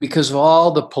because of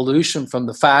all the pollution from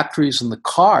the factories and the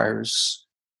cars,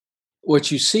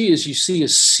 what you see is you see a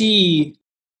sea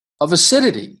of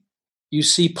acidity. You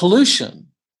see pollution.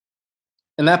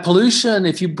 And that pollution,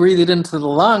 if you breathe it into the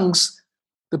lungs,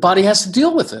 the body has to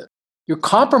deal with it. You're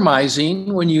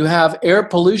compromising, when you have air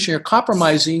pollution, you're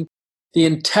compromising the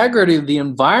integrity of the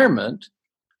environment,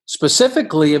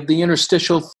 specifically of the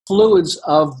interstitial fluids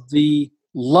of the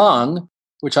lung,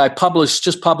 which I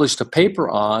just published a paper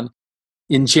on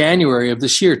in January of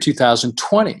this year,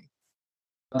 2020.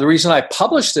 The reason I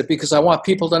published it, because I want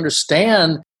people to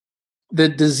understand the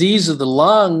disease of the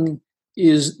lung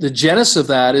is, the genesis of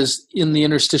that is in the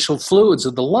interstitial fluids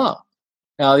of the lung.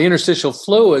 Now, the interstitial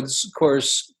fluids, of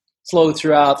course, flow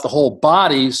throughout the whole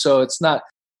body, so it's not,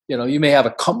 you may have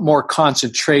a more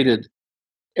concentrated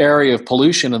area of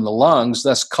pollution in the lungs,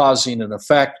 that's causing an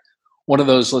effect. One of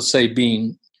those, let's say,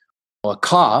 being a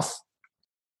cough.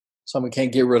 Someone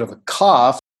can't get rid of a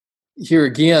cough. Here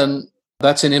again,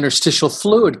 that's an interstitial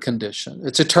fluid condition.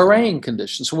 It's a terrain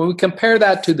condition. So when we compare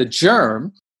that to the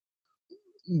germ,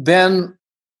 then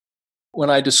when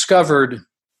I discovered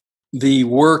the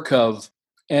work of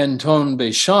Antoine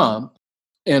Béchamp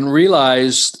and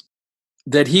realized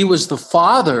that he was the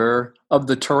father of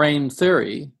the terrain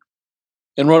theory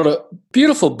and wrote a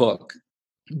beautiful book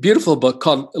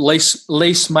called Les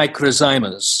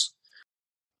Microzymas.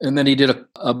 And then he did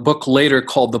a book later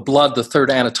called The Blood, the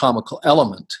Third Anatomical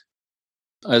Element.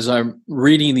 As I'm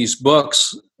reading these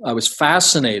books, I was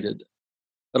fascinated.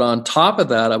 But on top of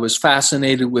that, I was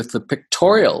fascinated with the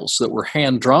pictorials that were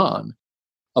hand-drawn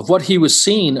of what he was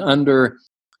seeing under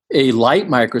a light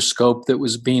microscope that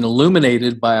was being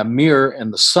illuminated by a mirror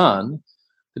and the sun,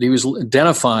 that he was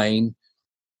identifying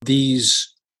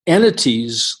these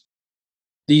entities,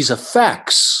 these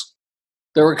effects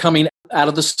that were coming out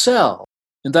of the cell.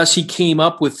 And thus he came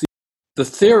up with the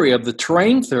theory of the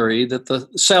terrain theory, that the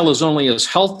cell is only as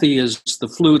healthy as the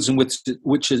fluids in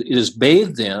which it is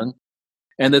bathed in,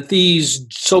 and that these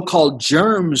so-called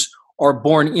germs are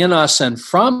born in us and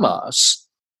from us,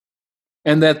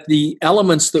 and that the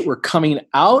elements that were coming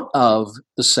out of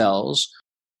the cells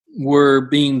were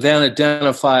being then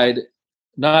identified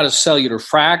not as cellular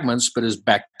fragments, but as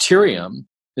bacterium,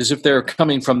 as if they're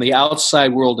coming from the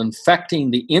outside world,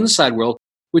 infecting the inside world,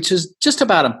 which is just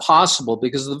about impossible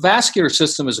because the vascular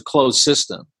system is a closed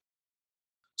system.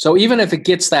 So even if it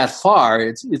gets that far,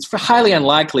 it's highly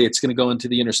unlikely it's going to go into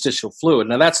the interstitial fluid.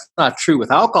 Now, that's not true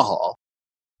with alcohol.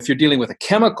 If you're dealing with a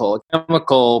chemical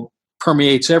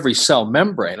permeates every cell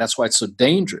membrane. That's why it's so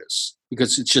dangerous,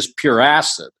 because it's just pure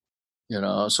acid. So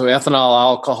ethanol,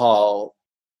 alcohol,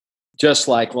 just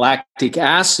like lactic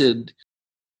acid,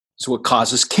 is what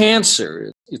causes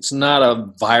cancer. It's not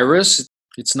a virus.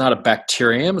 It's not a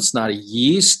bacterium. It's not a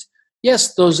yeast.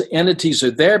 Yes, those entities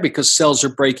are there because cells are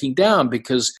breaking down,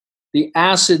 because the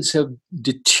acids have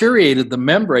deteriorated the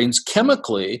membranes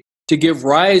chemically to give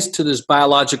rise to this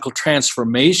biological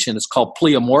transformation. It's called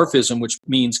pleomorphism, which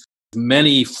means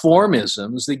many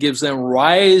formisms, that gives them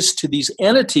rise to these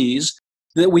entities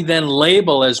that we then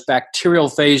label as bacterial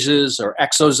phages or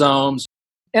exosomes.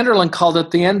 Enderlin called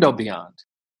it the endobiont.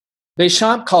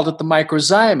 Béchamp called it the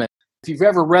microzyma. If you've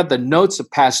ever read the notes of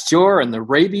Pasteur and the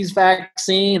rabies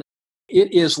vaccine,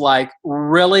 it is like,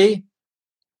 really?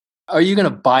 Are you going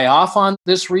to buy off on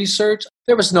this research?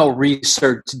 There was no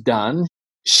research done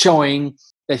showing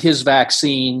that his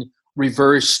vaccine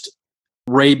reversed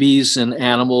rabies in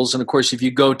animals. And of course, if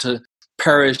you go to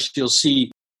Paris, you'll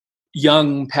see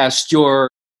young Pasteur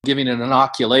giving an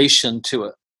inoculation to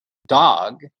a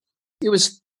dog. It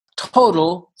was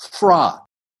total fraud.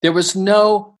 There was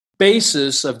no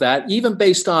basis of that, even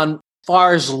based on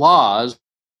Farr's laws.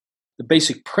 The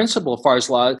basic principle of Farr's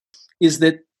law is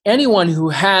that anyone who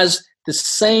has the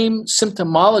same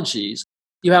symptomologies,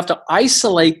 you have to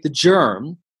isolate the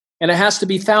germ, and it has to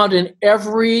be found in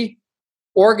every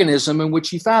organism in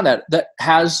which you found that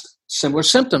has similar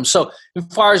symptoms. So in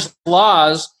Farr's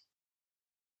laws,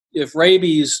 if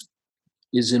rabies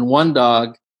is in one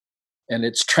dog and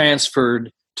it's transferred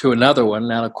to another one,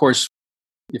 now of course,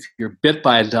 if you're bit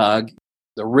by a dog,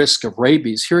 the risk of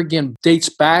rabies here again dates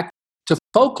back to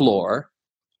folklore,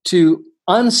 to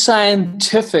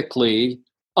unscientifically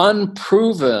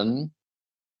unproven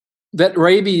that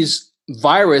rabies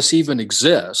virus even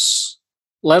exists,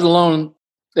 let alone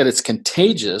that it's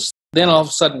contagious. Then all of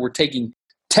a sudden we're taking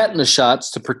tetanus shots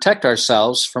to protect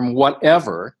ourselves from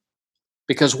whatever,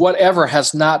 because whatever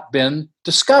has not been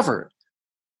discovered.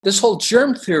 This whole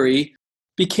germ theory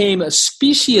became a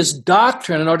specious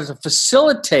doctrine in order to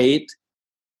facilitate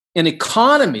an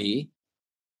economy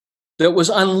that was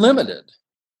unlimited.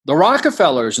 The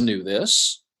Rockefellers knew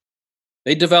this.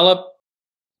 They developed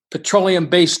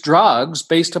petroleum-based drugs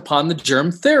based upon the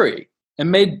germ theory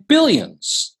and made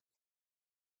billions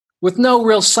with no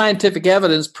real scientific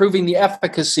evidence proving the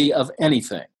efficacy of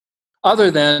anything other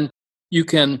than you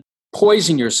can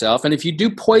poison yourself. And if you do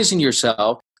poison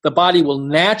yourself, the body will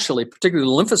naturally, particularly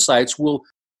the lymphocytes, will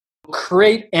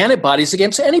create antibodies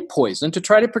against any poison to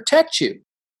try to protect you.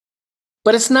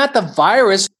 But it's not the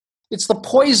virus, it's the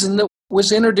poison that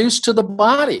was introduced to the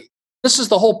body. This is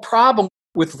the whole problem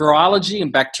with virology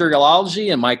and bacteriology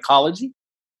and mycology.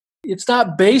 It's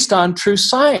not based on true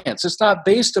science. It's not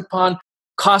based upon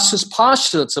Costas'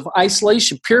 postulates of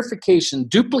isolation, purification,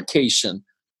 duplication,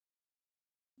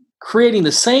 creating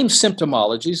the same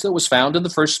symptomologies that was found in the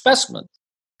first specimen.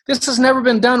 This has never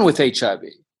been done with HIV.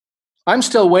 I'm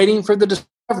still waiting for the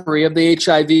discovery of the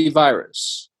HIV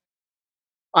virus.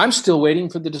 I'm still waiting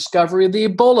for the discovery of the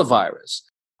Ebola virus.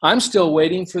 I'm still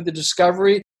waiting for the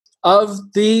discovery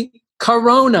of the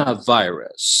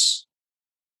coronavirus.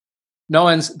 No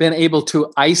one's been able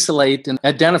to isolate and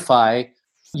identify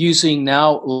using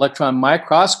now electron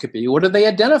microscopy. What are they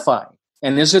identifying?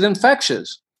 And is it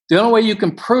infectious? The only way you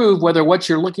can prove whether what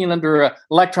you're looking under an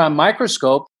electron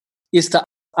microscope is to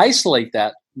isolate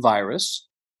that virus,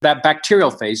 that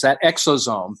bacterial phase, that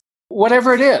exosome,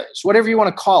 whatever it is, whatever you want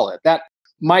to call it, that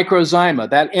microzyma,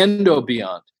 that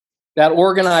endobiont, that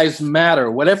organized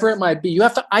matter, whatever it might be. You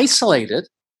have to isolate it,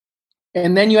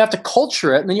 and then you have to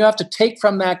culture it, and then you have to take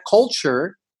from that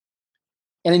culture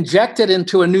and inject it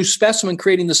into a new specimen,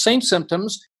 creating the same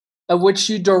symptoms of which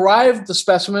you derived the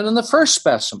specimen in the first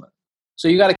specimen. So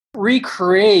you got to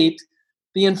recreate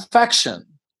the infection.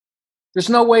 There's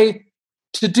no way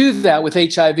to do that with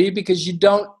HIV because you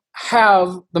don't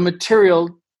have the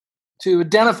material to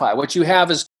identify. What you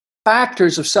have is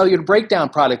factors of cellular breakdown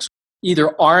products, either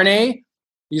RNA,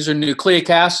 these are nucleic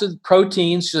acid,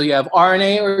 proteins, so you have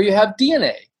RNA or you have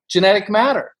DNA, genetic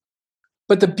matter.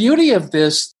 But the beauty of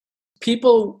this,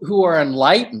 people who are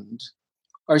enlightened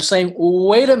are saying,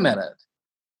 wait a minute,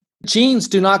 genes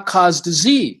do not cause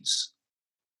disease.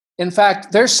 In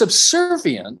fact, they're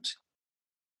subservient.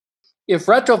 If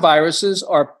retroviruses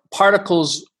are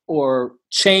particles or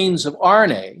chains of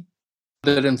RNA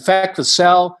that infect the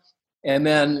cell and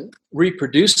then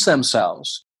reproduce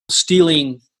themselves,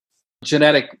 stealing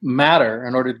genetic matter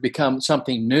in order to become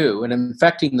something new and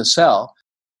infecting the cell,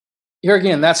 here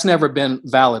again, that's never been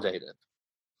validated.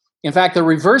 In fact, the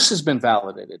reverse has been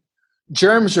validated.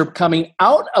 Germs are coming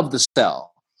out of the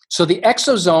cell. So the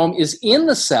exosome is in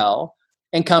the cell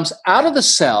and comes out of the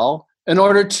cell in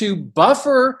order to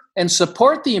buffer and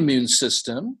support the immune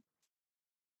system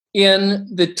in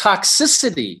the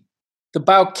toxicity, the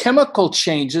biochemical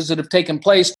changes that have taken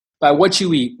place by what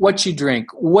you eat, what you drink,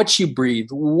 what you breathe,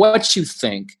 what you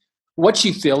think, what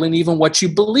you feel, and even what you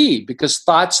believe, because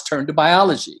thoughts turn to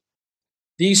biology.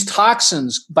 These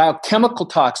toxins, biochemical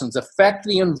toxins, affect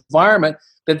the environment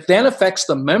that then affects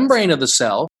the membrane of the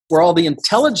cell, where all the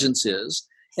intelligence is,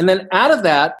 and then out of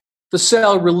that, the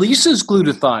cell releases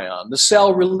glutathione. The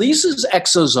cell releases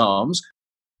exosomes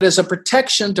as a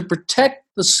protection to protect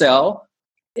the cell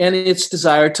and its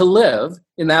desire to live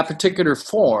in that particular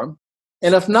form.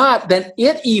 And if not, then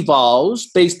it evolves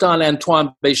based on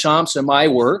Antoine Béchamp and my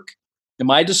work and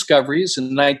my discoveries in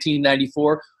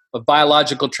 1994 of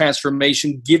biological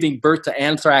transformation giving birth to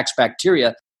anthrax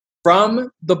bacteria from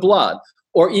the blood,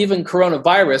 or even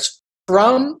coronavirus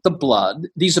from the blood.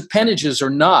 These appendages or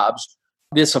knobs,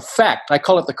 this effect, I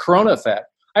call it the corona effect.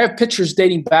 I have pictures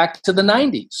dating back to the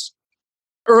 90s,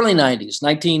 early 90s,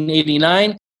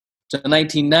 1989 to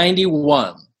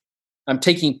 1991. I'm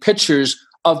taking pictures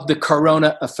of the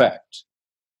corona effect.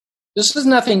 This is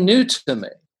nothing new to me,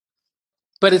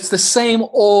 but it's the same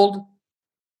old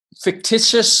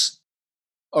fictitious,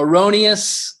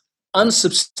 erroneous,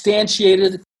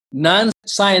 unsubstantiated,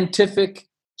 non-scientific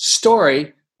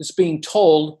story that's being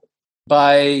told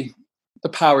by the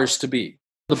powers to be.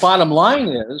 The bottom line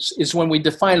is when we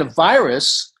define a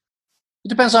virus, it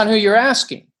depends on who you're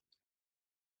asking.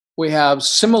 We have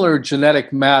similar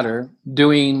genetic matter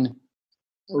doing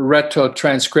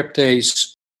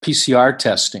retrotranscriptase PCR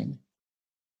testing,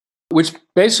 which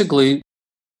basically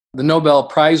the Nobel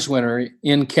Prize winner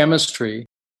in chemistry,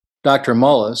 Dr.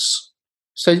 Mullis,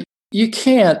 said you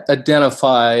can't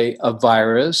identify a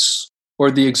virus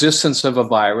or the existence of a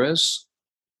virus,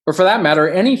 or for that matter,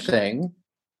 anything,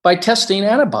 by testing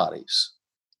antibodies.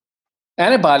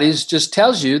 Antibodies just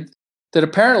tells you that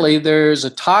apparently there's a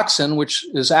toxin which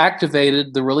has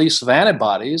activated the release of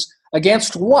antibodies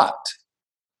against what?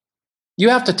 You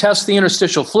have to test the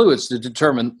interstitial fluids to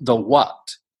determine the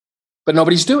what, but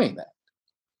nobody's doing that.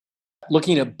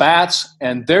 Looking at bats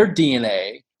and their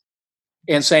DNA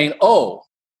and saying, oh,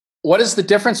 what is the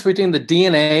difference between the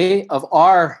DNA of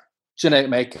our genetic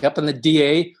makeup and the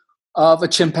DNA of a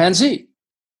chimpanzee?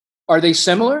 Are they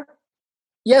similar?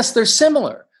 Yes, they're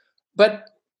similar. But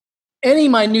any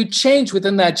minute change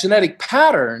within that genetic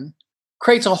pattern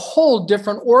creates a whole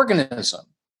different organism.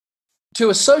 To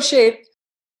associate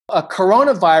a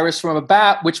coronavirus from a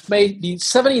bat, which may be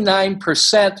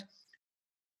 79%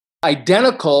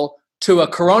 identical to a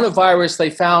coronavirus they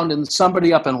found in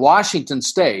somebody up in Washington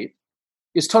State,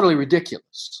 is totally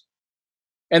ridiculous.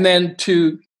 And then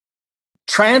to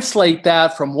translate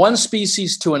that from one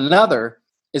species to another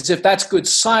as if that's good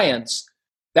science,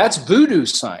 that's voodoo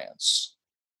science.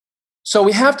 So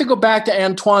we have to go back to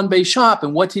Antoine Béchamp,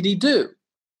 and what did he do?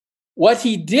 What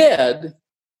he did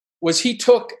was he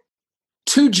took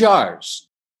 2 jars.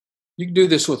 You can do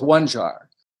this with 1 jar.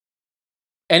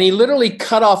 And he literally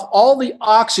cut off all the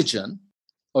oxygen,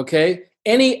 okay,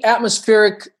 any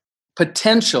atmospheric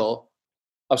potential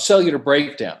of cellular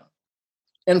breakdown.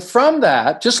 And from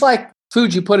that, just like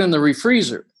food you put in the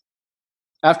refreezer,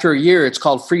 after a year, it's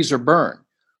called freezer burn.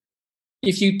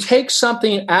 If you take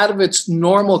something out of its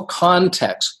normal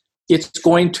context, it's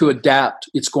going to adapt,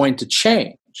 it's going to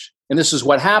change. And this is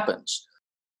what happens.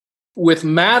 With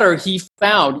matter, he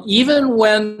found, even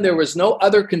when there was no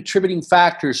other contributing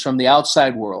factors from the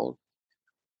outside world,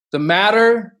 the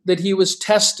matter that he was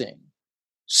testing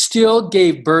still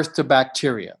gave birth to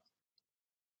bacteria.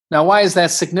 Now, why is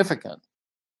that significant?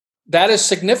 That is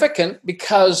significant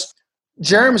because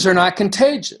germs are not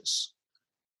contagious.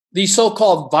 The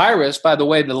so-called virus, by the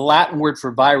way, the Latin word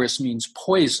for virus means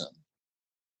poison.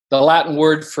 The Latin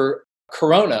word for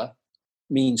corona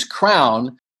means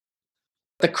crown.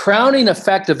 The crowning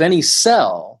effect of any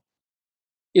cell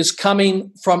is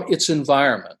coming from its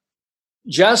environment.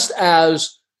 Just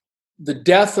as the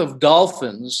death of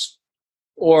dolphins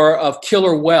or of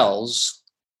killer whales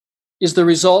is the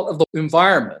result of the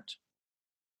environment.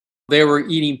 They were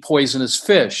eating poisonous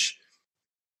fish.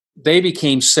 They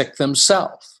became sick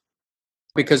themselves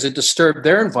because it disturbed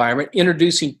their environment,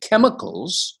 introducing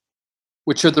chemicals,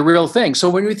 which are the real thing. So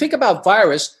when we think about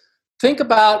virus, think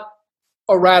about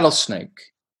a rattlesnake.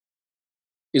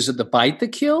 Is it the bite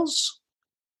that kills?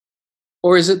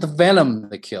 Or is it the venom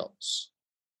that kills?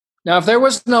 Now, if there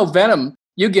was no venom,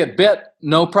 you get bit,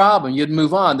 no problem. You'd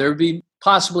move on. There would be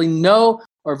possibly no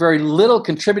or very little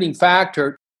contributing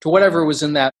factor to whatever was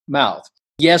in that mouth.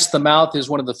 Yes, the mouth is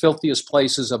one of the filthiest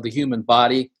places of the human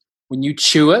body. When you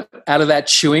chew it, out of that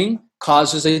chewing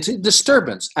causes a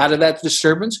disturbance. Out of that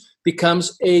disturbance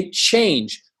becomes a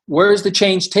change. Where is the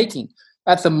change taking?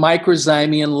 At the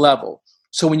microzymian level.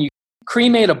 So when you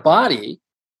cremate a body,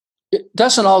 it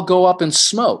doesn't all go up in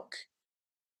smoke.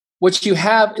 What you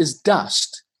have is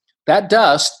dust. That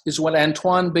dust is what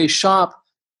Antoine Béchamp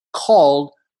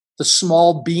called the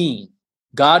small being.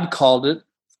 God called it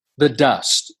the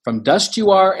dust. From dust you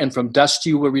are, and from dust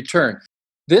you will return.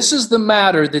 This is the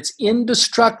matter that's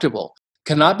indestructible,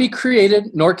 cannot be created,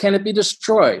 nor can it be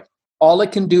destroyed. All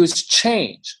it can do is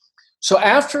change. So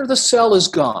after the cell is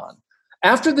gone,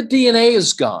 after the DNA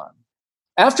is gone,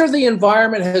 after the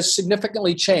environment has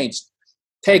significantly changed,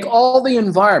 take all the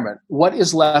environment, what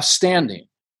is left standing?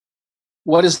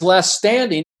 What is left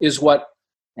standing is what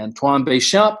Antoine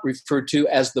Béchamp referred to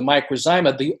as the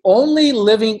microzyma, the only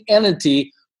living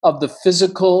entity of the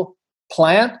physical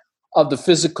plant, of the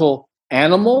physical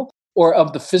animal, or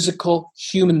of the physical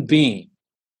human being.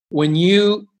 When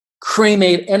you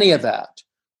cremate any of that,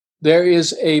 there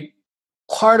is a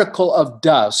particle of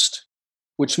dust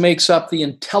which makes up the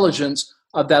intelligence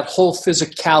of that whole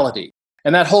physicality.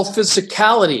 And that whole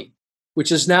physicality,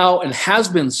 which is now and has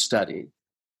been studied,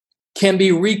 can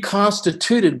be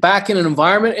reconstituted back in an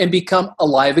environment and become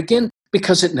alive again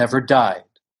because it never died,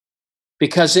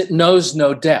 because it knows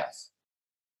no death.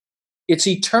 It's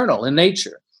eternal in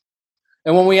nature.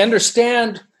 And when we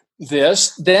understand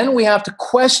this, then we have to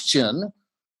question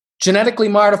genetically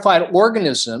modified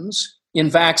organisms in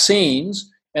vaccines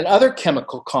and other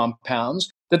chemical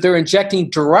compounds that they're injecting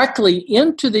directly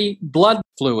into the blood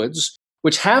fluids,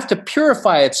 which have to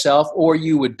purify itself or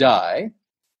you would die,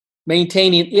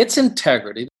 maintaining its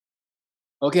integrity.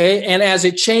 Okay, and as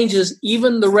it changes,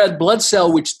 even the red blood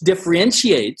cell, which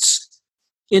differentiates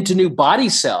into new body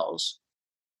cells,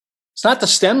 it's not the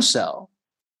stem cell.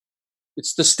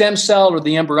 It's the stem cell or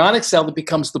the embryonic cell that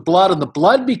becomes the blood, and the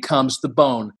blood becomes the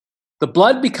bone. The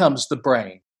blood becomes the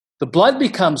brain. The blood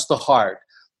becomes the heart.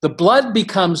 The blood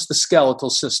becomes the skeletal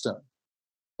system.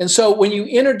 And so when you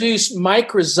introduce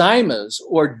microzymas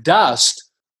or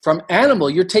dust from animal,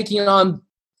 you're taking on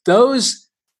those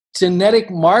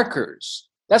genetic markers.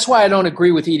 That's why I don't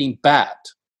agree with eating bat.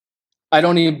 I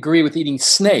don't even agree with eating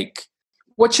snake.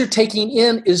 What you're taking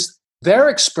in is their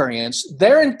experience,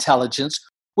 their intelligence,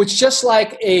 which just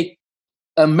like a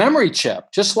memory chip,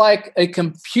 just like a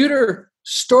computer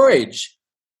storage,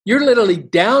 you're literally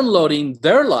downloading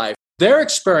their life, their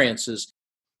experiences.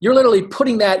 You're literally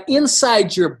putting that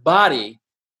inside your body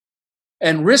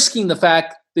and risking the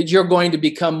fact that you're going to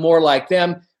become more like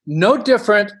them. No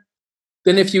different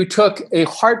than if you took a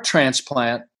heart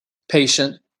transplant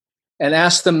patient and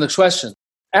asked them the question,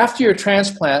 after your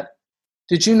transplant,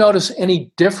 did you notice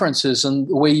any differences in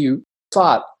the way you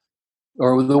thought,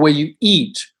 or the way you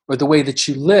eat, or the way that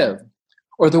you live,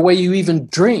 or the way you even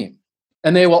dream?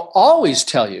 And they will always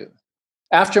tell you,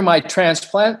 after my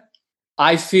transplant,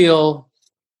 I feel,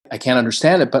 I can't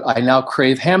understand it, but I now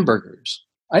crave hamburgers.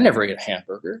 I never ate a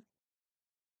hamburger.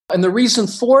 And the reason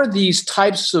for these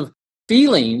types of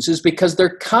feelings is because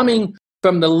they're coming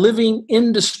from the living,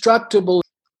 indestructible,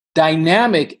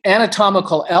 dynamic,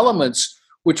 anatomical elements,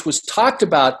 which was talked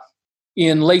about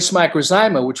in Leis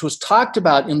Microzyma, which was talked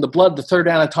about in the blood, the third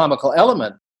anatomical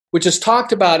element, which is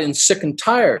talked about in Sick and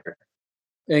Tired,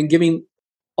 and giving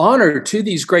honor to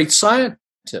these great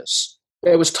scientists.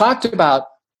 It was talked about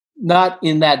not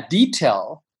in that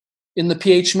detail in the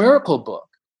pH Miracle book,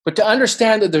 but to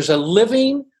understand that there's a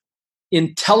living,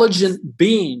 intelligent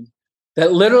being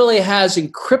that literally has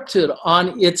encrypted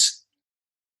on its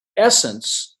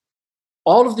essence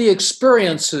all of the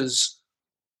experiences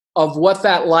of what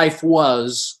that life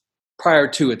was prior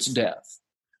to its death.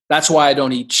 That's why I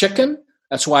don't eat chicken.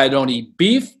 That's why I don't eat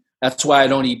beef. That's why I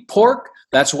don't eat pork.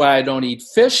 That's why I don't eat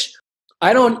fish.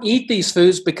 I don't eat these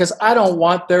foods because I don't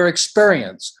want their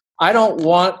experience. I don't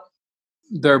want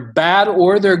their bad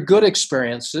or their good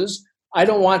experiences. I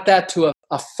don't want that to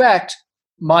affect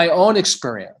my own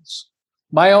experience.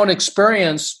 My own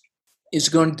experience is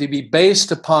going to be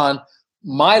based upon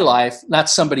my life, not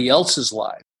somebody else's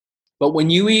life. But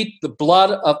when you eat the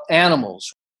blood of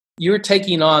animals, you're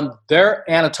taking on their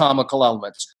anatomical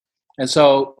elements. And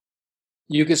so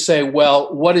you could say,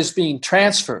 well, what is being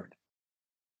transferred?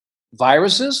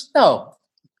 Viruses? No.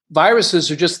 Viruses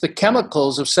are just the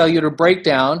chemicals of cellular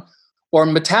breakdown or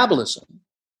metabolism.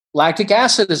 Lactic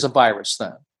acid is a virus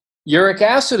then. Uric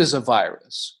acid is a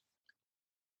virus.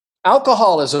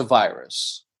 Alcohol is a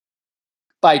virus.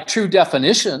 By true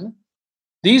definition,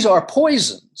 these are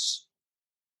poisons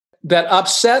that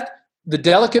upset the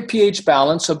delicate pH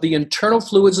balance of the internal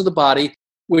fluids of the body,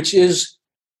 which is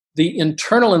the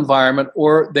internal environment,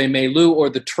 or the milieu, or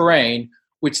the terrain,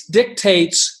 which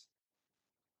dictates,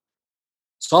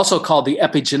 it's also called the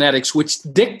epigenetics, which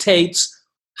dictates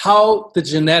how the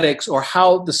genetics or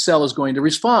how the cell is going to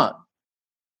respond.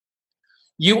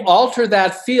 You alter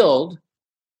that field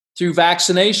through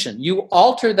vaccination. You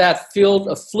alter that field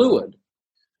of fluid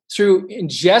through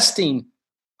ingesting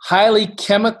highly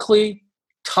chemically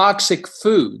toxic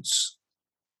foods.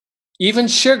 Even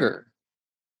sugar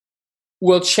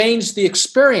will change the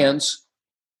experience,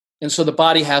 and so the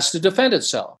body has to defend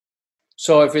itself.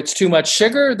 So if it's too much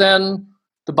sugar, then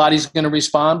the body's going to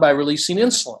respond by releasing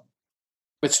insulin.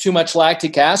 If it's too much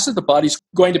lactic acid, the body's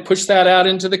going to push that out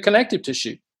into the connective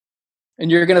tissue,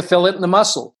 and you're going to feel it in the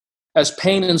muscle as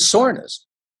pain and soreness.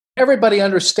 Everybody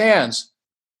understands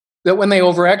that when they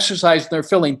overexercise and they're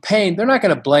feeling pain, they're not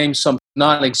going to blame some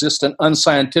non-existent,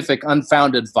 unscientific,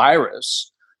 unfounded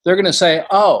virus. They're going to say,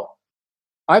 oh,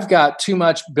 I've got too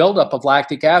much buildup of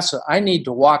lactic acid. I need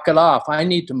to walk it off. I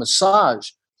need to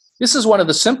massage. This is one of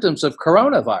the symptoms of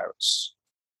coronavirus,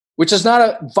 which is not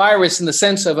a virus in the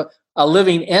sense of a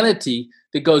living entity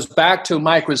that goes back to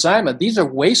microzyma. These are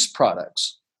waste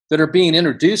products that are being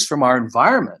introduced from our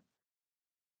environment.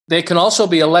 They can also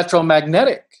be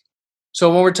electromagnetic. So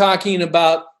when we're talking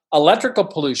about electrical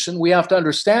pollution, we have to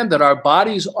understand that our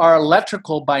bodies are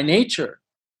electrical by nature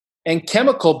and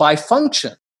chemical by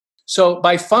function. So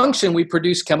by function, we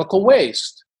produce chemical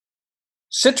waste.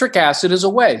 Citric acid is a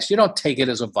waste. You don't take it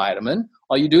as a vitamin.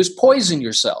 All you do is poison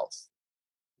yourself.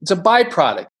 It's a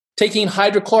byproduct. Taking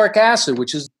hydrochloric acid,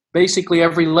 which is basically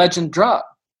every legend drug,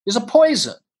 is a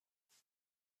poison.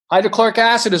 Hydrochloric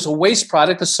acid is a waste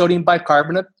product of sodium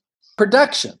bicarbonate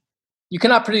production. You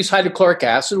cannot produce hydrochloric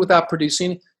acid without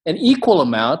producing an equal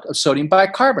amount of sodium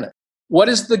bicarbonate. What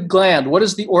is the gland? What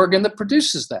is the organ that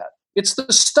produces that? It's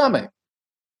the stomach.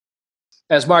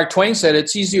 As Mark Twain said,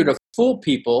 it's easier to fool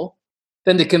people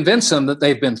than to convince them that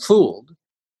they've been fooled.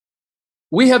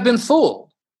 We have been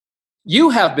fooled.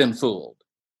 You have been fooled.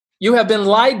 You have been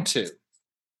lied to.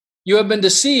 You have been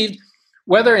deceived,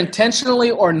 whether intentionally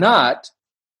or not.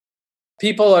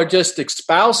 People are just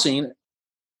espousing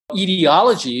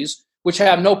ideologies which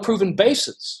have no proven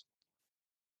basis.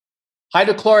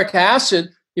 Hydrochloric acid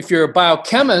if you're a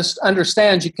biochemist,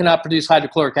 understands you cannot produce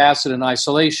hydrochloric acid in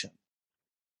isolation.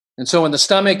 And so when the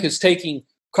stomach is taking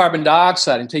carbon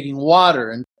dioxide and taking water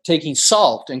and taking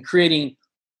salt and creating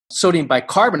sodium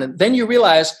bicarbonate, then you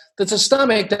realize that the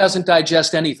stomach doesn't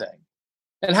digest anything.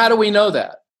 And how do we know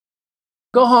that?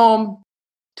 Go home,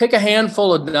 take a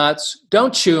handful of nuts,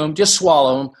 don't chew them, just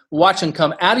swallow them, watch them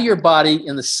come out of your body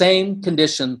in the same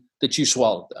condition that you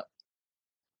swallowed them.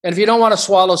 And if you don't want to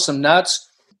swallow some nuts,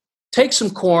 take some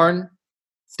corn,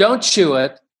 don't chew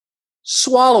it,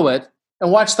 swallow it,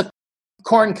 and watch the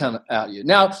corn come out of you.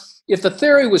 Now, if the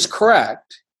theory was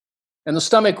correct, and the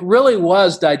stomach really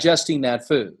was digesting that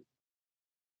food,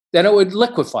 then it would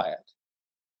liquefy it.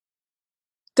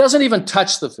 It doesn't even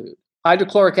touch the food.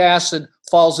 Hydrochloric acid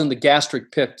falls in the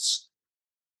gastric pits.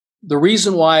 The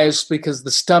reason why is because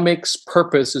the stomach's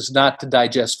purpose is not to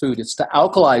digest food. It's to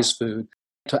alkalize food,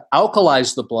 to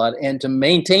alkalize the blood, and to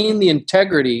maintain the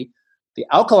integrity, the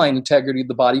alkaline integrity of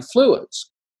the body fluids.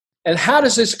 And how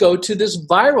does this go to this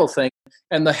viral thing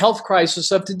and the health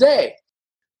crisis of today?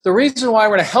 The reason why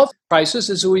we're in a health crisis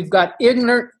is that we've got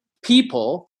ignorant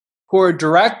people who are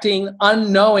directing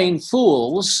unknowing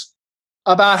fools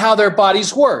about how their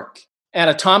bodies work,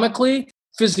 anatomically,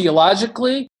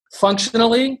 physiologically,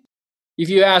 functionally. If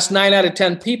you ask 9 out of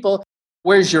 10 people,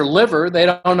 where's your liver? They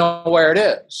don't know where it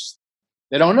is.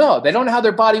 They don't know. They don't know how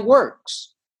their body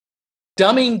works.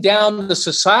 Dumbing down the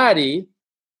society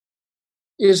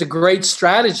is a great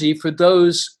strategy for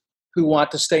those who want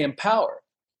to stay in power.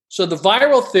 So the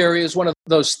viral theory is one of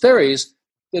those theories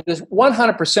that is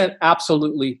 100%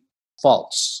 absolutely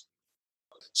false.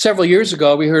 Several years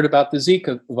ago, we heard about the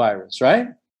Zika virus, right?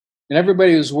 And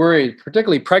everybody was worried,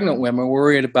 particularly pregnant women were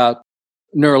worried about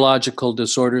neurological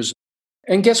disorders.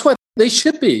 And guess what? They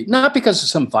should be, not because of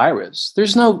some virus.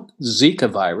 There's no Zika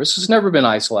virus. It's never been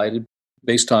isolated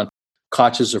based on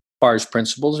Koch's or Farr's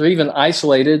principles, or even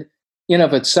isolated in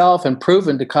of itself and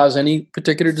proven to cause any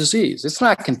particular disease. It's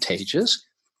not contagious.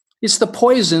 It's the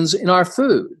poisons in our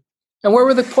food. And where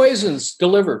were the poisons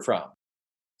delivered from?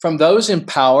 From those in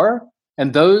power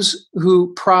and those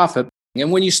who profit.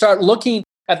 And when you start looking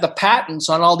at the patents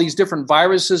on all these different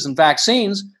viruses and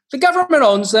vaccines, the government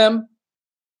owns them.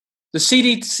 The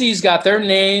CDC's got their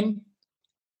name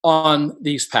on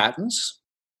these patents.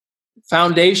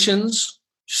 Foundations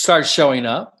start showing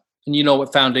up, and you know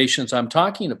what foundations I'm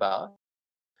talking about.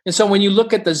 And so when you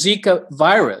look at the Zika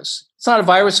virus, it's not a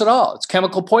virus at all. It's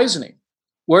chemical poisoning.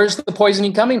 Where's the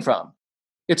poisoning coming from?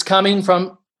 It's coming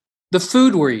from the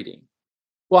food we're eating.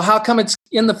 Well, how come it's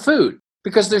in the food?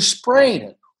 Because they're spraying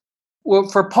it. Well,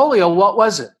 for polio, what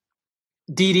was it?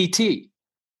 DDT.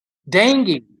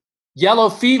 Dengue, yellow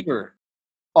fever,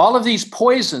 all of these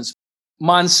poisons,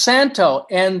 Monsanto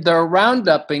and their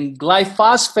Roundup and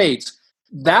glyphosates,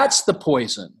 that's the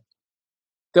poison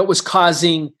that was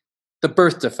causing the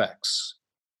birth defects,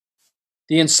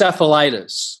 the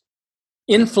encephalitis.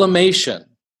 Inflammation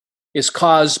is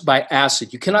caused by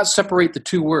acid. You cannot separate the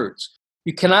two words.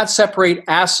 You cannot separate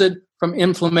acid from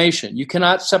inflammation. You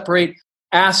cannot separate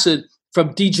acid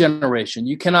from degeneration.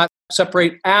 You cannot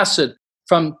separate acid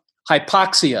from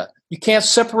hypoxia. You can't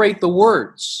separate the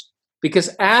words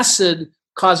because acid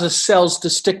causes cells to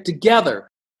stick together.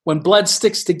 When blood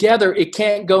sticks together, it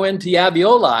can't go into the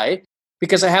alveoli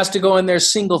because it has to go in there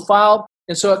single file,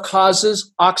 and so it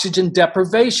causes oxygen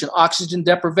deprivation. Oxygen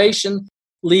deprivation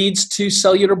leads to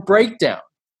cellular breakdown,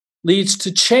 leads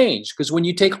to change, because when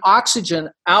you take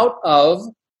oxygen out of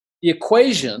the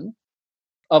equation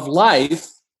of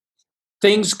life,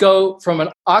 things go from an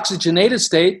oxygenated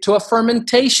state to a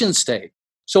fermentation state.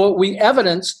 So what we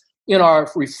evidence in our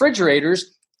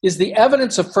refrigerators is the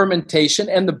evidence of fermentation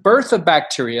and the birth of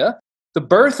bacteria, the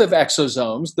birth of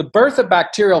exosomes, the birth of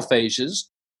bacterial phages.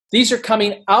 These are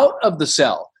coming out of the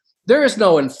cell. There is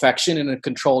no infection in a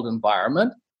controlled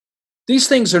environment. These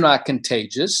things are not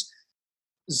contagious.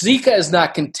 Zika is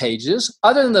not contagious,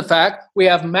 other than the fact we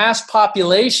have mass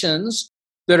populations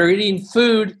that are eating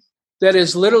food that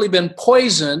has literally been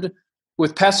poisoned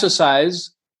with pesticides,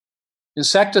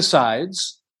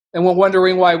 insecticides, and we're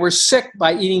wondering why we're sick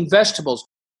by eating vegetables.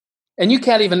 And you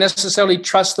can't even necessarily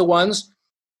trust the ones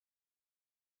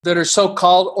that are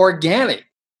so-called organic.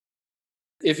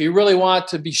 If you really want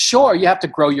to be sure, you have to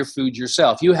grow your food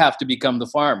yourself. You have to become the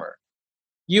farmer.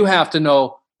 You have to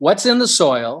know what's in the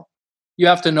soil. You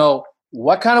have to know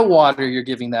what kind of water you're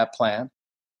giving that plant.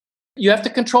 You have to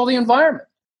control the environment.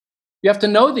 You have to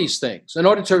know these things in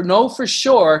order to know for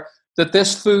sure that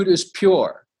this food is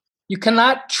pure. You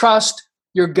cannot trust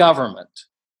your government,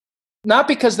 not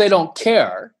because they don't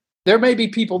care. There may be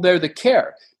people there that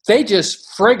care. They just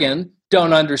friggin'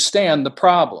 don't understand the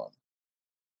problem.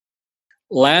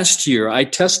 last year I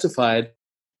testified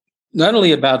not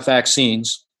only about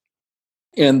vaccines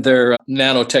and their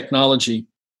nanotechnology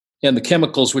and the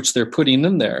chemicals which they're putting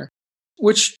in there,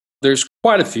 which there's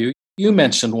quite a few. You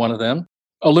mentioned one of them,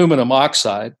 aluminum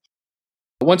oxide.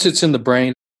 Once it's in the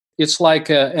brain, it's like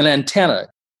an antenna.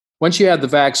 Once you have the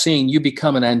vaccine, you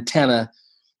become an antenna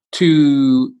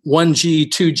to 1G,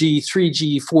 2G,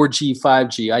 3G, 4G,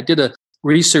 5G. I did a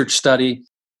research study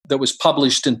that was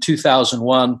published in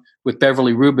 2001 with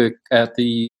Beverly Rubik at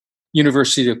the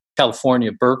University of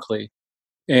California, Berkeley.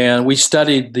 And we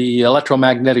studied the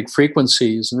electromagnetic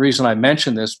frequencies. And the reason I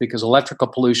mention this because electrical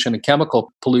pollution and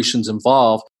chemical pollution is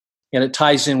involved, and it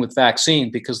ties in with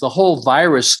vaccine because the whole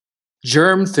virus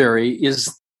germ theory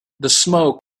is the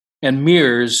smoke and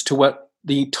mirrors to what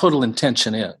the total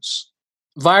intention is.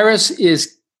 Virus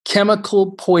is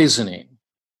chemical poisoning,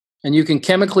 and you can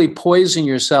chemically poison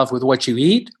yourself with what you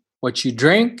eat, what you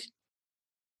drink,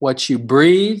 what you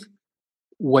breathe,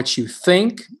 what you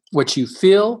think, what you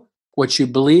feel, what you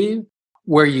believe,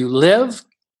 where you live.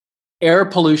 Air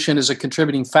pollution is a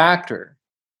contributing factor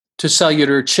to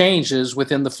cellular changes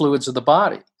within the fluids of the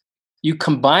body. You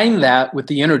combine that with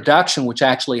the introduction, which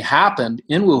actually happened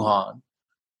in Wuhan.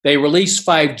 They released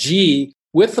 5G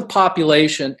with the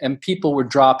population, and people were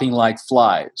dropping like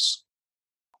flies.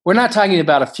 We're not talking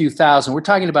about a few thousand, we're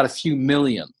talking about a few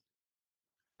million.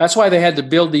 That's why they had to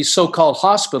build these so-called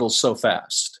hospitals so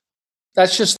fast.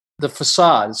 That's just the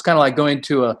facade. It's kind of like going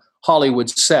to a Hollywood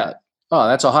set. Oh,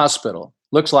 that's a hospital.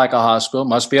 Looks like a hospital,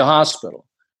 must be a hospital.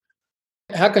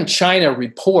 How can China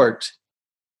report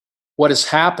what has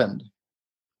happened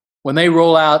when they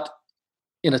roll out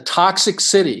in a toxic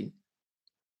city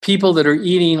people that are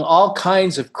eating all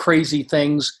kinds of crazy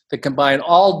things that combine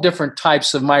all different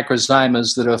types of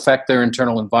microzymas that affect their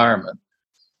internal environment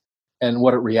and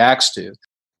what it reacts to?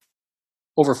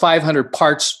 Over 500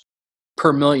 parts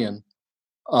per million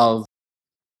of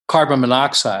carbon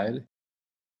monoxide.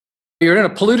 You're in a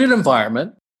polluted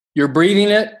environment. You're breathing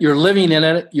it. You're living in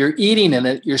it. You're eating in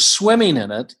it. You're swimming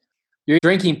in it. You're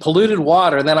drinking polluted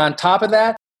water. And then on top of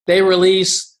that, they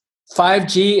release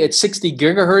 5G at 60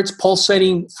 gigahertz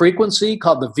pulsating frequency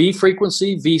called the V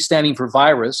frequency, V standing for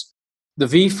virus, the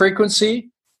V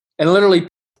frequency, and literally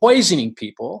poisoning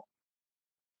people.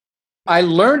 I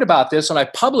learned about this and I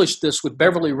published this with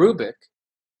Beverly Rubik.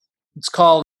 It's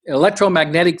called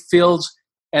Electromagnetic Fields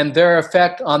and Their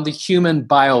Effect on the Human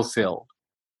Biofield.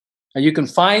 And you can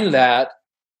find that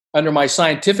under my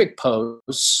scientific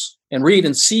posts and read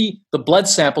and see the blood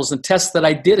samples and tests that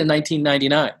I did in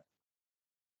 1999.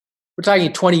 We're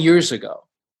talking 20 years ago.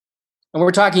 And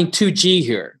we're talking 2G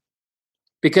here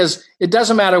because it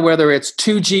doesn't matter whether it's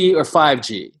 2G or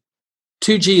 5G.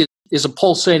 2G is a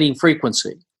pulsating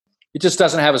frequency. It just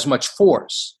doesn't have as much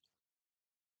force.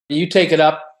 You take it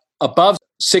up above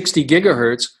 60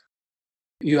 gigahertz,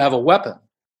 you have a weapon.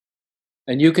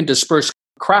 And you can disperse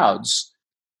crowds.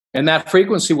 And that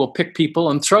frequency will pick people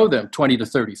and throw them 20 to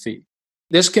 30 feet.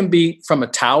 This can be from a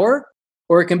tower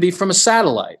or it can be from a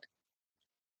satellite.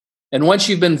 And once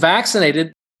you've been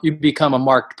vaccinated, you become a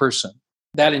marked person.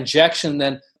 That injection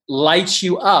then lights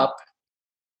you up.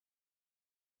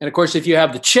 And of course, if you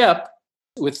have the chip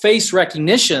with face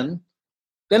recognition,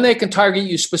 then they can target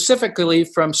you specifically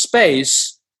from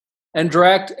space and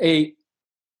direct a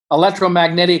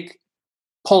electromagnetic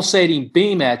pulsating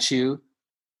beam at you,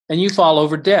 and you fall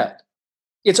over dead.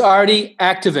 It's already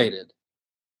activated.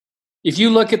 If you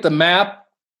look at the map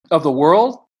of the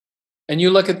world and you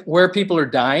look at where people are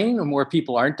dying and where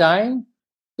people aren't dying,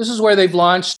 this is where they've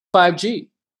launched 5G.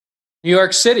 New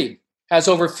York City has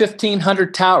over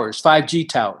 1,500 towers, 5G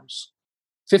towers.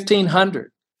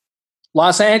 1,500.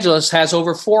 Los Angeles has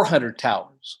over 400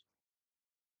 towers.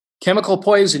 Chemical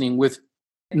poisoning with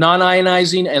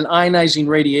non-ionizing and ionizing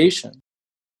radiation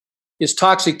is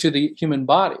toxic to the human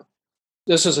body.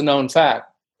 This is a known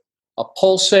fact. A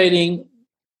pulsating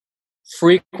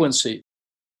frequency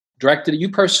directed at you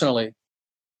personally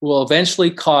will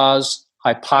eventually cause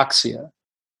hypoxia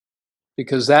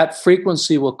because that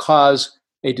frequency will cause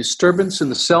a disturbance in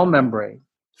the cell membrane,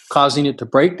 causing it to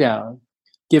break down,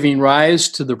 giving rise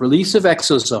to the release of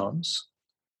exosomes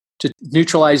to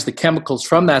neutralize the chemicals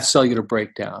from that cellular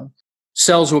breakdown.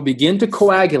 Cells will begin to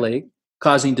coagulate,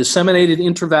 causing disseminated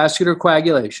intravascular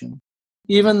coagulation.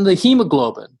 Even the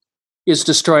hemoglobin is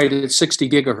destroyed at 60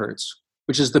 gigahertz,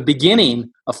 which is the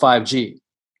beginning of 5G.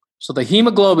 So the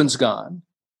hemoglobin's gone.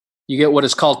 You get what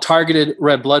is called targeted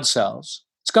red blood cells.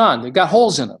 It's gone. They've got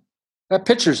holes in them. Got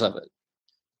pictures of it.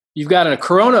 You've got a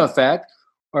corona effect,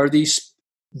 or these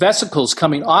vesicles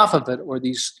coming off of it, or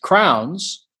these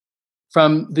crowns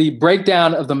from the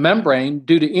breakdown of the membrane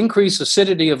due to increased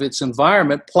acidity of its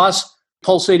environment plus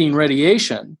pulsating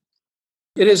radiation,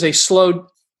 it is a slow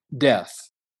death.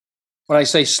 When I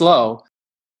say slow,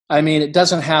 I mean it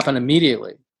doesn't happen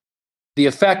immediately. The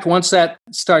effect, once that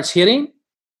starts hitting,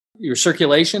 your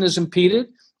circulation is impeded.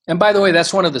 And by the way,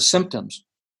 that's one of the symptoms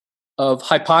of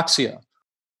hypoxia.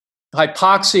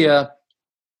 Hypoxia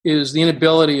is the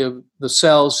inability of the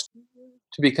cells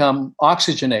to become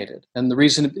oxygenated. And the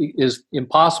reason it is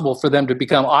impossible for them to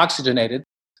become oxygenated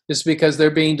is because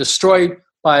they're being destroyed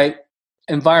by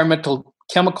environmental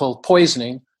chemical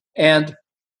poisoning and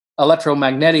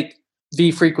electromagnetic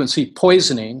V-frequency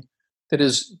poisoning that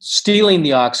is stealing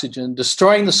the oxygen,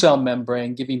 destroying the cell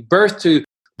membrane, giving birth to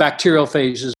bacterial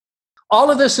phages. All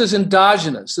of this is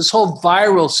endogenous. This whole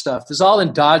viral stuff is all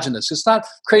endogenous. It's not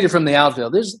created from the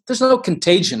outfield. There's no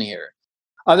contagion here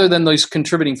other than those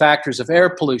contributing factors of air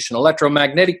pollution,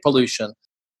 electromagnetic pollution,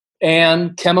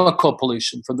 and chemical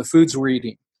pollution from the foods we're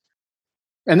eating.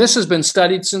 And this has been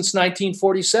studied since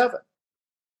 1947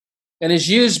 and is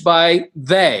used by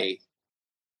they.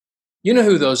 You know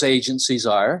who those agencies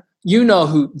are. You know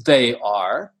who they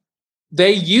are.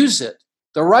 They use it.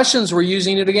 The Russians were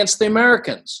using it against the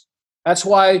Americans. That's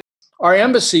why our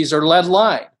embassies are lead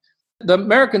lined. The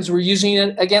Americans were using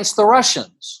it against the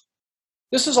Russians.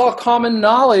 This is all common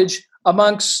knowledge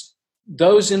amongst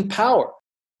those in power,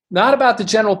 not about the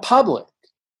general public.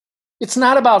 It's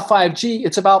not about 5G.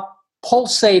 It's about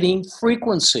pulsating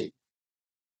frequency.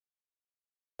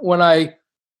 When I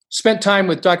spent time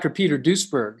with Dr. Peter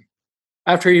Duesberg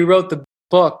after he wrote the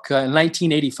book in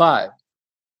 1985,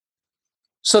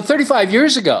 so 35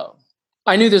 years ago,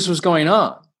 I knew this was going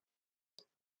on.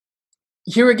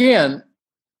 Here again,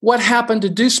 what happened to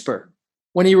Duesberg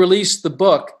when he released the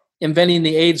book, Inventing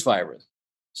the AIDS Virus?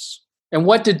 And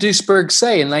what did Duesberg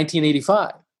say in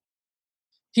 1985?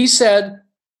 He said,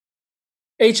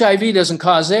 HIV doesn't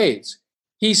cause AIDS.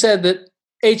 He said that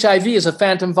HIV is a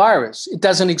phantom virus. It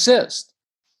doesn't exist.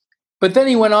 But then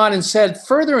he went on and said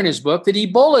further in his book that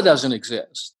Ebola doesn't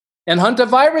exist, and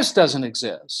hantavirus doesn't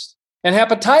exist, and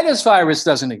hepatitis virus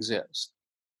doesn't exist.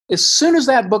 As soon as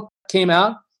that book came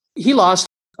out, he lost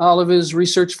all of his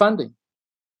research funding,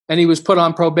 and he was put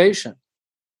on probation.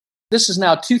 This is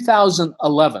now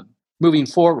 2011, moving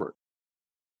forward.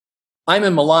 I'm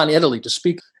in Milan, Italy, to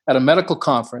speak at a medical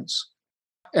conference,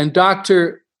 and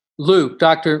Dr.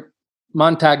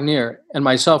 Montagnier, and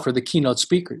myself are the keynote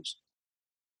speakers.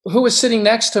 Who was sitting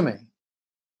next to me?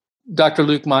 Dr.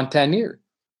 Luc Montagnier.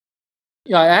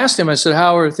 I asked him, I said,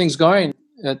 how are things going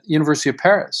at the University of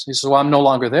Paris? He says, well, I'm no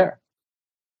longer there.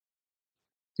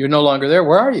 You're no longer there?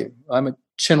 Where are you? I'm at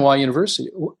Tsinghua University.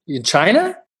 In China?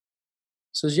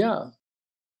 He says, yeah.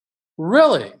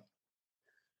 Really?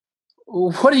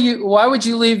 Why would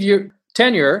you leave your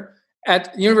tenure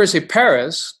at the University of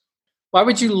Paris? Why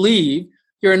would you leave?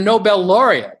 You're a Nobel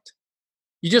laureate.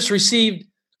 You just received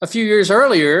a few years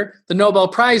earlier the Nobel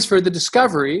Prize for the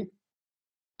discovery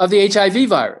of the HIV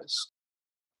virus.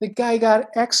 The guy got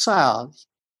exiled.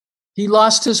 He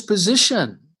lost his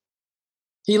position.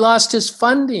 He lost his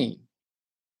funding.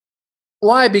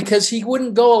 Why? Because he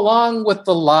wouldn't go along with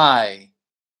the lie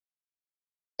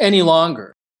any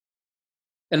longer.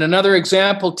 And another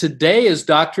example today is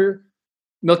Dr.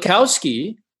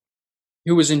 Milkowski,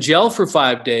 who was in jail for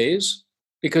 5 days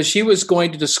because she was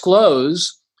going to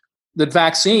disclose that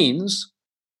vaccines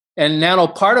and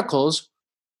nanoparticles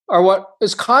are what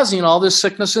is causing all this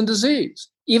sickness and disease,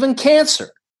 even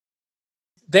cancer.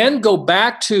 Then go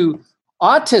back to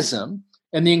autism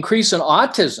and the increase in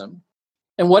autism,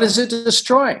 and what is it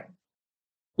destroying?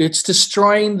 It's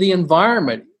destroying the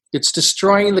environment. It's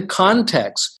destroying the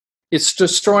context. It's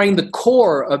destroying the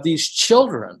core of these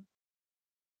children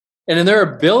and in their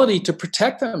ability to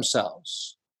protect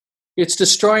themselves. It's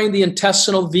destroying the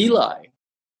intestinal villi.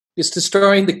 It's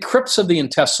destroying the crypts of the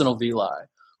intestinal villi,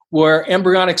 where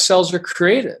embryonic cells are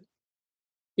created.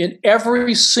 In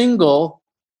every single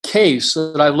case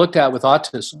that I've looked at with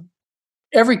autism,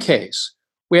 every case,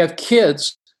 we have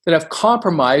kids that have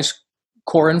compromised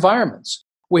core environments.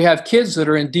 We have kids that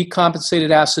are in decompensated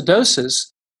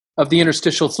acidosis of the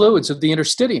interstitial fluids of the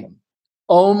interstitium.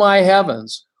 Oh my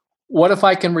heavens, what if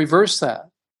I can reverse that?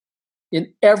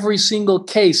 In every single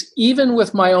case, even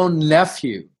with my own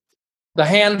nephew, the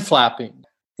hand flapping,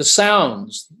 the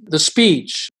sounds, the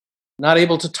speech, not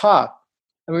able to talk.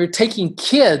 And we were taking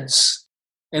kids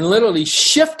and literally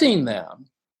shifting them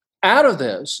out of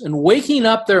this and waking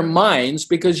up their minds,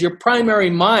 because your primary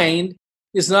mind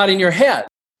is not in your head.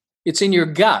 It's in your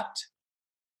gut.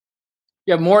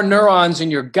 You have more neurons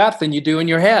in your gut than you do in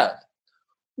your head.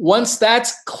 Once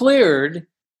that's cleared,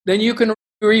 then you can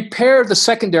repair the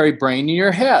secondary brain in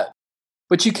your head.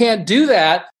 But you can't do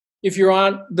that if you're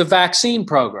on the vaccine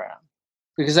program,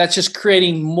 because that's just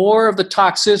creating more of the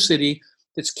toxicity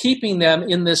that's keeping them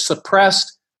in this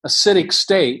suppressed acidic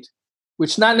state,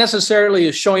 which not necessarily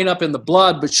is showing up in the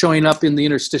blood, but showing up in the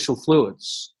interstitial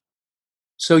fluids.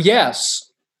 So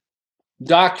yes,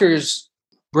 doctors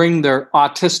bring their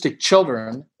autistic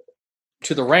children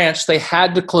to the ranch. They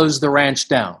had to close the ranch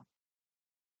down.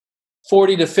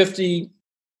 40 to 50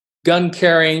 gun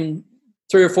carrying,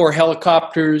 3 or 4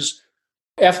 helicopters,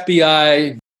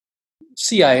 FBI,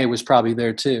 CIA was probably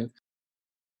there too.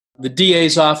 The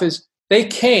DA's office, they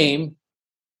came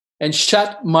and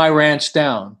shut my ranch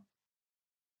down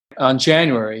on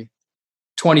January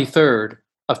 23rd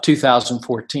of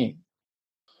 2014.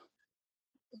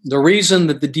 The reason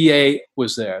that the DA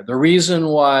was there, the reason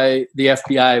why the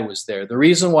FBI was there, the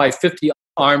reason why 50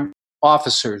 armed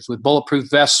officers with bulletproof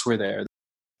vests were there,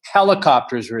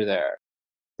 helicopters were there,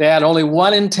 they had only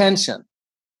one intention.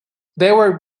 They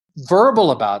were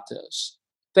verbal about this.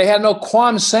 They had no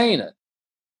qualm saying it.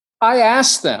 I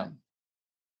asked them,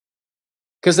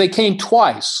 because they came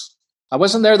twice. I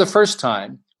wasn't there the first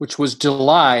time, which was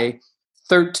July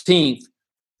 13th.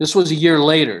 This was a year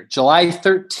later. July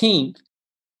 13th,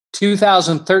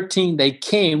 2013, they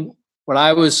came when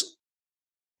I was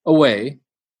away,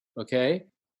 okay?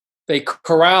 They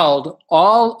corralled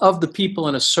all of the people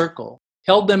in a circle,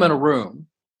 held them in a room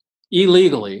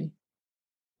illegally.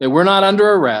 They were not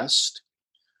under arrest.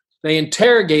 They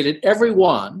interrogated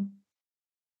everyone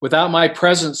without my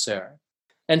presence there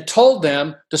and told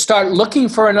them to start looking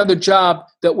for another job,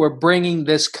 that we're bringing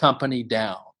this company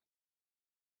down.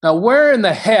 Now, where in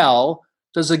the hell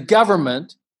does a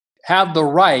government have the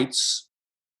rights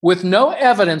with no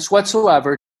evidence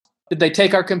whatsoever? Did they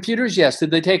take our computers? Yes.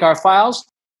 Did they take our files?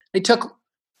 They took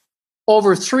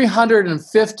over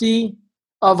 350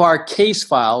 of our case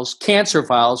files, cancer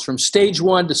files, from stage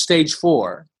 1 to stage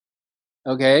 4.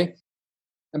 Okay?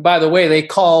 And by the way, they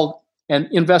called and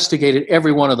investigated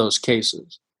every one of those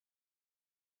cases.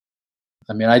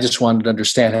 I mean, I just wanted to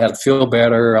understand how to feel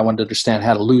better. I wanted to understand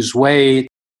how to lose weight.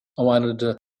 I wanted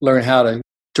to learn how to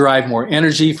derive more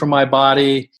energy from my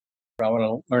body. I want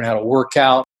to learn how to work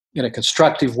out in a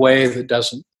constructive way that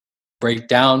doesn't break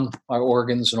down our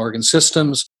organs and organ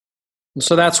systems. And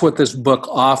so that's what this book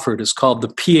offered. It's called The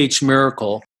pH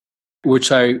Miracle, which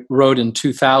I wrote in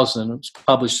 2000. It was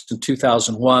published in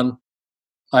 2001.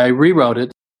 I rewrote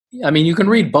it. I mean, you can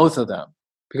read both of them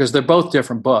because they're both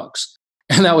different books.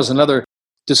 And that was another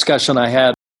discussion I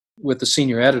had with the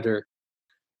senior editor.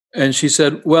 And she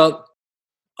said, well,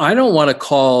 I don't want to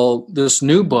call this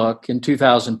new book in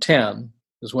 2010,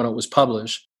 is when it was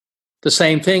published, the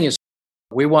same thing as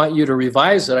we want you to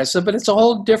revise it. I said, but it's a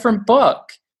whole different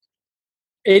book.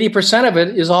 80% of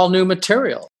it is all new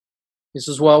material. He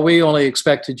says, well, we only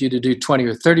expected you to do 20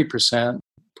 or 30%,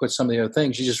 put some of the other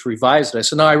things. You just revised it. I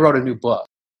said, no, I wrote a new book.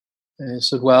 And he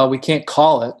said, well, we can't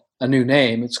call it a new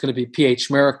name. It's going to be pH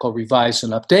Miracle Revised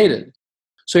and Updated.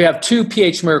 So you have 2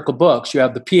 pH Miracle books. You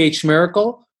have the pH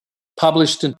Miracle,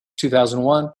 published in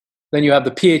 2001. Then you have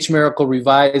the pH Miracle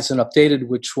Revised and Updated,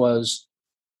 which was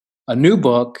a new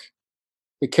book.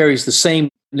 It carries the same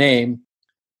name.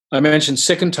 I mentioned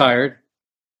Sick and Tired.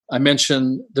 I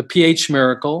mentioned the pH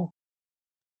Miracle.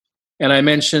 And I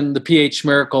mentioned the pH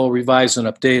Miracle Revised and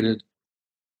Updated.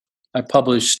 I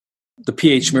published the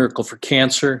pH Miracle for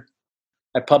Cancer.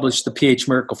 I published the pH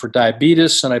Miracle for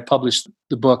Diabetes. And I published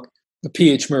the book, The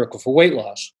pH Miracle for Weight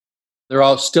Loss. They're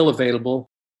all still available,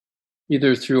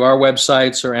 either through our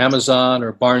websites or Amazon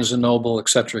or Barnes & Noble, et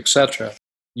cetera, et cetera.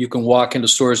 You can walk into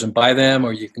stores and buy them,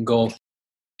 or you can go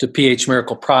to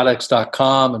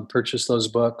phmiracleproducts.com and purchase those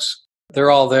books. They're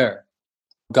all there.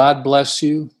 God bless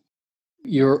you.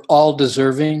 You're all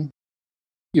deserving.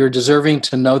 You're deserving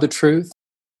to know the truth.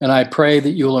 And I pray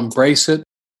that you'll embrace it,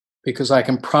 because I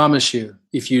can promise you,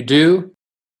 if you do,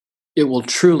 it will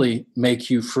truly make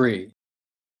you free.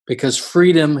 Because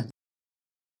freedom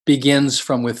begins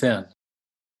from within.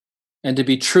 And to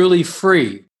be truly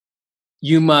free,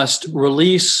 you must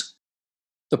release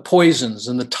the poisons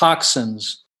and the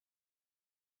toxins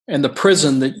and the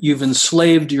prison that you've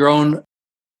enslaved your own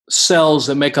cells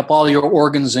that make up all your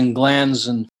organs and glands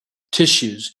and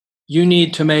tissues. You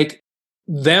need to make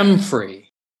them free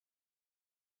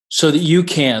so that you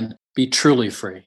can be truly free.